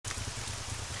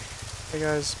Hey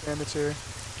guys, Bandits here.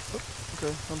 Oh,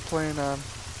 okay, I'm playing Arma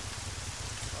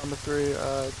 3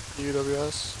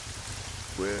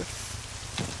 DUWS with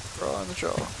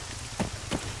Maccrawinthejaw.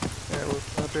 Yeah,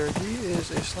 with up here. He is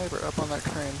a sniper up on that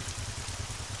crane.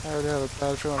 I already have a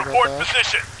bad feeling about that.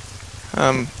 Position.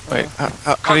 Wait,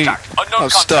 how do you... I'm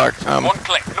stuck. 1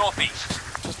 click, northeast.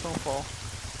 Just don't fall.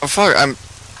 Oh fuck,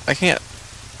 I can't.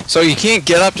 So you can't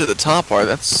get up to the top part,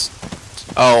 that's...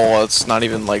 Oh, well, it's not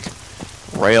even, like,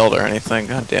 railed or anything.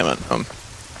 God damn it. Can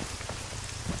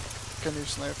you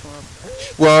snipe from up there?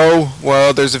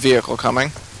 Whoa, there's a vehicle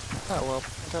coming. Oh, well,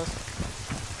 fantastic.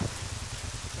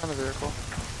 Kind of vehicle.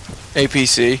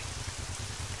 APC.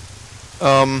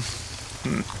 I'm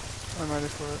ready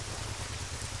for it.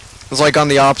 It's like on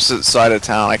the opposite side of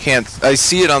town. I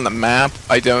see it on the map,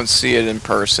 I don't see it in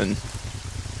person.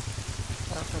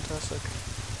 Oh, fantastic.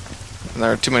 And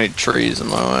there are too many trees in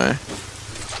my way.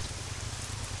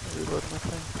 Reload my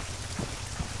thing.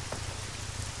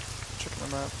 Checking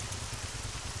the map.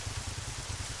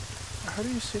 How do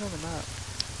you see it on the map?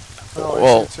 Oh,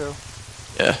 well, I see it too.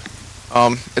 Yeah.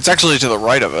 It's actually to the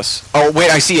right of us. Oh,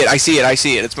 wait, I see it.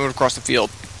 It's moving across the field.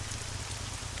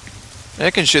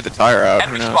 It can shoot the tire out.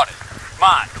 Enemy spotted.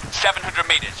 Mine, 700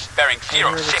 meters, bearing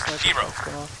 060.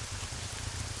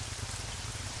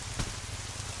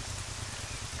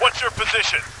 What's your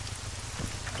position?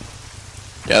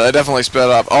 Yeah, they definitely sped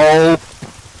up. Oh!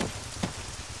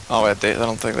 Oh, wait, I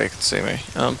don't think they can see me.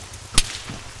 Well,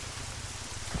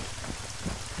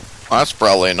 that's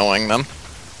probably annoying them.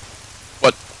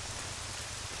 What?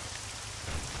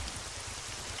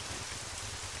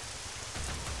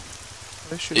 Are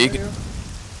they shooting at you?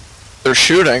 They're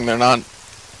shooting, they're not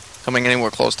coming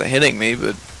anywhere close to hitting me,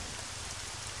 but...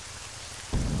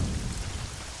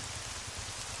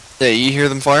 Yeah, you hear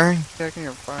them firing? Yeah, I can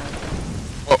hear them firing.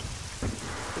 Oh.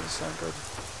 Doesn't sound good.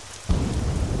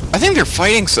 I think they're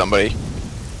fighting somebody.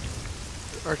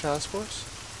 Our task force?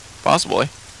 Possibly.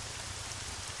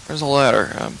 There's a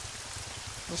ladder.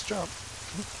 Let's jump.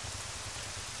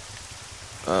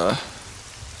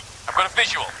 I've got a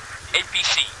visual.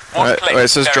 APC. Wait, it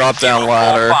says drop down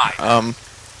ladder.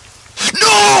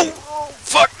 No! Oh,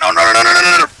 fuck! No!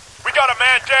 We got a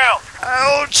man down.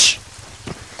 Ouch!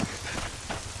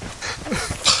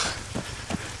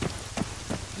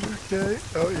 You okay?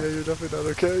 Oh yeah, you're definitely not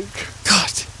okay.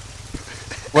 God.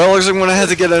 Well, looks like I'm gonna have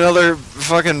to get another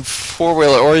fucking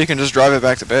four-wheeler, or you can just drive it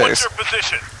back to base. What's your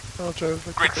position? I'll drive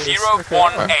back Grid to base.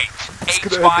 018, Okay.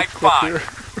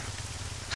 H55.